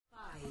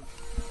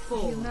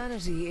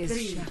Humanity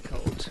is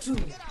shackled.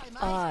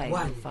 I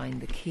will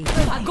find the key.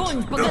 I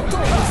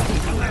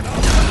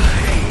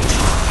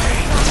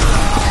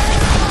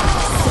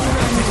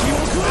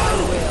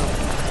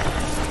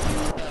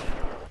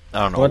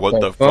don't know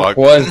what the fuck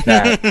was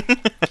that?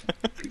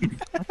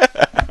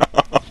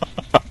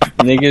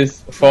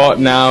 Niggas fought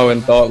now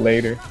and thought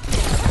later.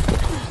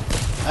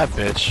 That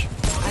bitch.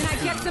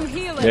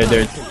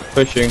 They're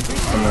pushing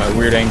from a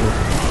weird angle.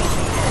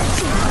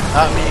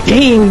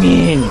 Damn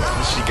it!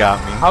 She got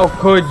me. How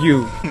could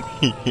you?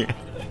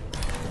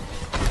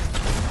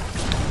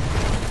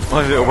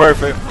 Was it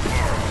worth it?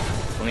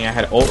 If only I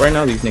had ult right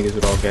now, these niggas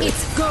would all get it.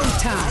 It's go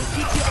time.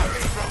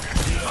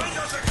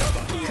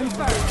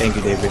 Thank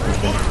you, David, for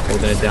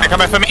holding it down. They're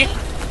coming for me?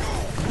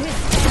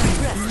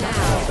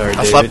 Sorry, I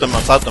David. slapped them,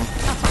 I slapped them.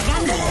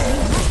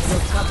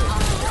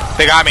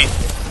 They got me.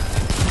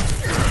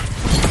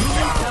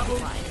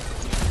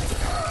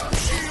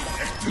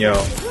 Yo,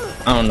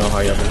 I don't know how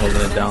y'all been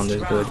holding it down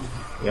this good.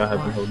 Y'all have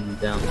been holding it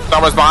down.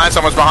 Sombra's behind,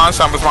 Sombra's behind,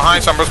 Sombra's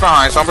behind, Sombra's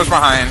behind, Sombra's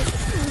behind.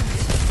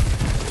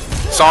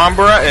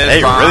 Sombra is behind.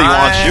 They really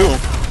want you.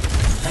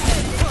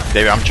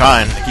 David, I'm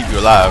trying to keep you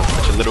alive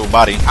with your little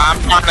body. I'm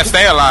trying to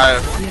stay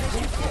alive.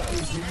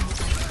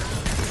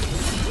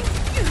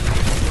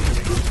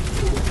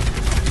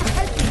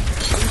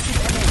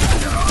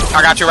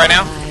 I got you right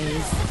now.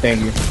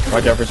 Thank you.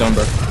 Watch out for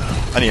Sombra.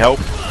 I need help.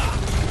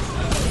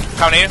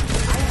 Come in.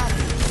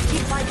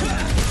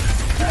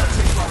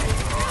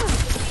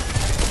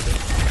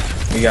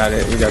 We got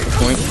it. We got the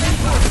point.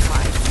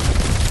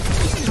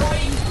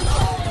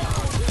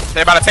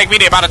 They're about to take me.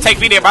 They're about to take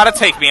me. They're about to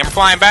take me. I'm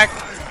flying back.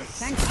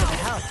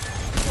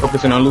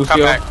 Focusing on Lucio.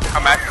 Come back.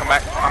 Come back. Come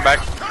back. Come back.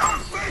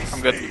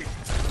 I'm good.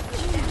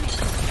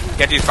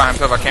 Genji's by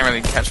himself. I can't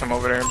really catch him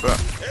over there, but.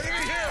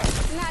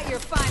 Not your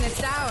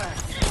finest hour.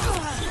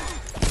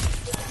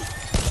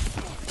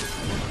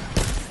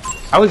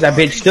 How is that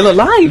bitch still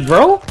alive,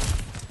 bro?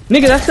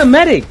 Nigga, that's a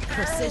medic.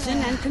 Precision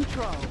and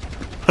control.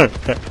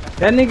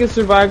 That nigga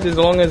survived as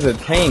long as a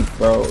tank,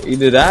 bro.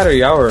 Either that or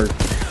y'all were.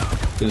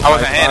 I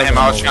wasn't hitting him.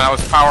 I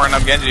was powering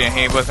up Genji, and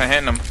he wasn't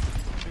hitting him.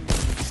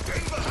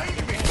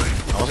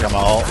 I was got my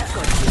ult.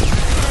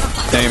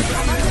 Same.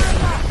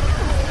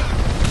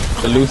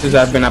 The luces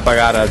have been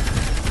apagadas.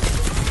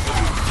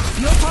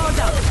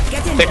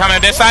 They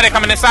coming this side. They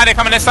coming this side. They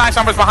coming this side.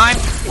 Somebody's behind.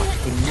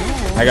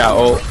 I got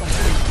ult.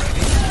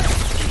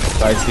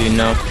 If I see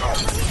enough,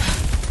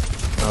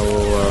 I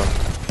will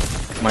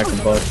Michael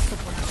Buck.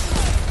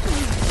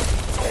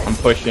 I'm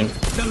pushing.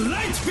 The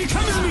light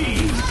becomes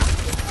me.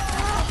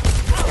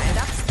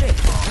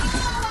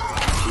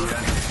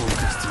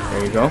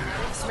 There you go.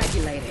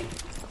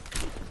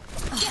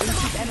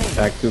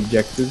 Back to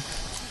objective.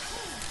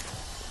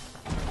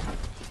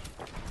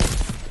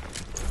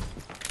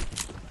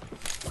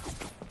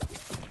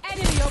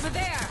 Enemy over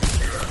there.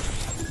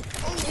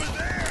 Over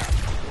there.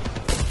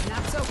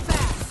 Not so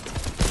fast.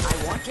 I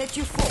won't let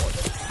you fall.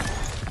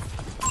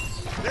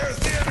 There's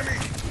the enemy.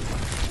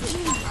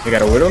 You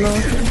got a widow now?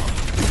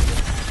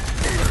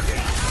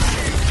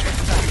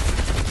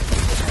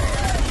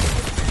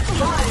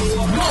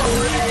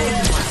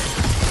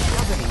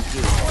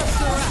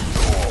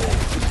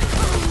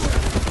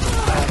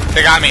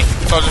 They got me.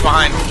 Soldiers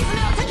behind.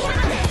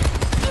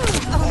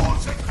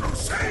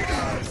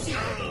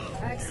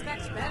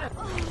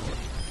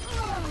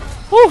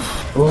 Whew.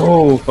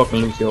 Oh, fucking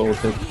Lucio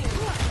ulted.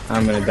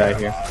 I'm gonna die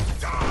here.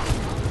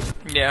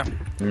 Yeah.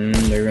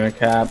 They're gonna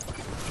cap.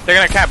 They're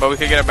gonna cap, but we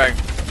could get it back.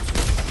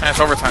 And it's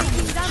overtime.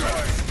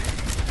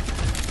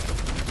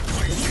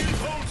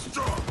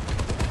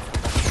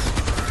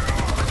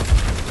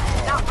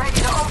 Not ready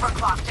to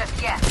overclock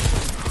just yet.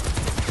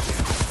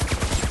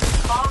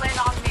 Fall in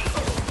on me.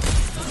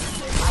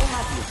 I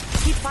have you.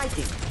 Keep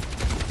fighting.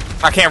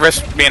 I can't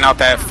risk being out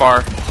that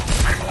far.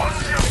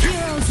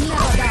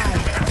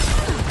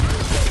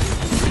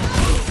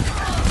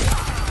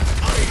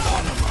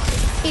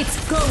 It's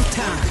go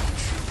time.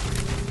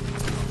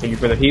 Thank you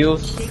for the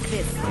heals.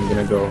 I'm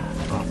gonna go.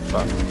 Oh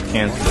fuck.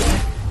 Cancel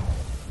it.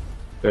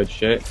 Good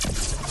shit.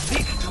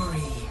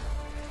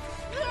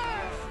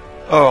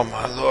 Oh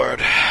my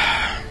lord.